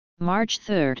March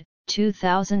 3,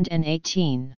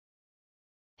 2018.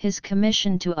 His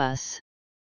commission to us.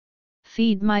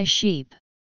 Feed my sheep.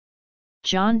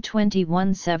 John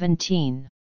 21:17.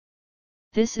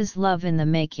 This is love in the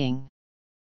making.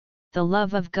 The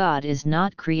love of God is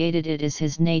not created, it is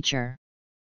His nature.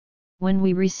 When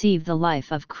we receive the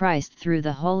life of Christ through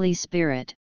the Holy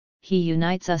Spirit, He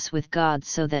unites us with God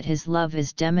so that His love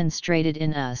is demonstrated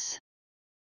in us.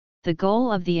 The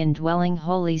goal of the indwelling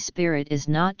Holy Spirit is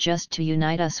not just to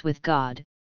unite us with God,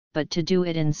 but to do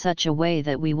it in such a way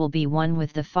that we will be one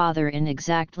with the Father in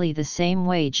exactly the same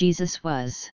way Jesus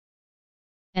was.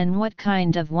 And what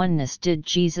kind of oneness did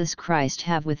Jesus Christ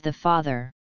have with the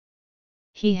Father?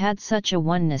 He had such a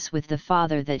oneness with the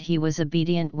Father that He was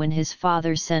obedient when His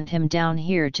Father sent Him down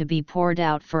here to be poured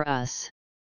out for us.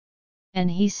 And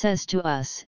He says to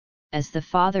us, "As the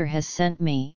Father has sent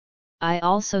me, I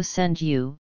also send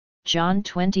you." John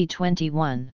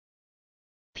 20:21.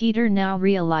 Peter now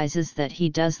realizes that he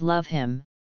does love him,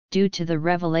 due to the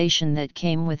revelation that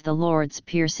came with the Lord's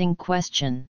piercing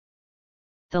question.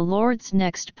 The Lord's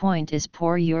next point is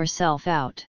pour yourself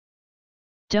out.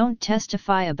 Don't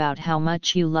testify about how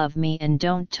much you love me and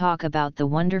don't talk about the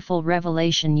wonderful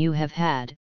revelation you have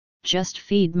had, just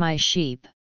feed my sheep.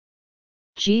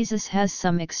 Jesus has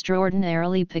some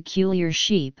extraordinarily peculiar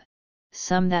sheep,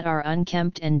 some that are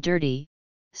unkempt and dirty,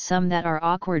 some that are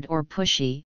awkward or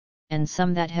pushy, and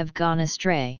some that have gone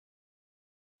astray.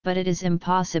 But it is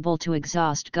impossible to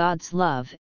exhaust God's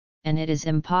love, and it is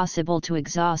impossible to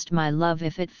exhaust my love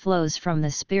if it flows from the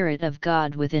Spirit of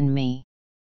God within me.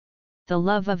 The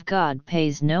love of God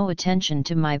pays no attention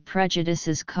to my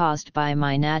prejudices caused by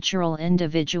my natural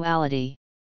individuality.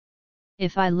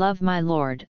 If I love my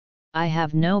Lord, I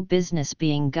have no business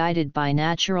being guided by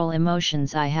natural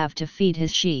emotions. I have to feed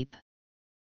His sheep.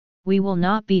 We will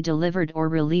not be delivered or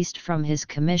released from His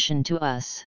commission to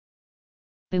us.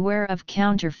 Beware of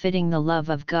counterfeiting the love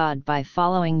of God by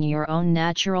following your own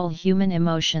natural human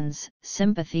emotions,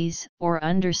 sympathies, or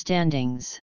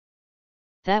understandings.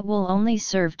 That will only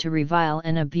serve to revile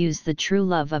and abuse the true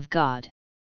love of God.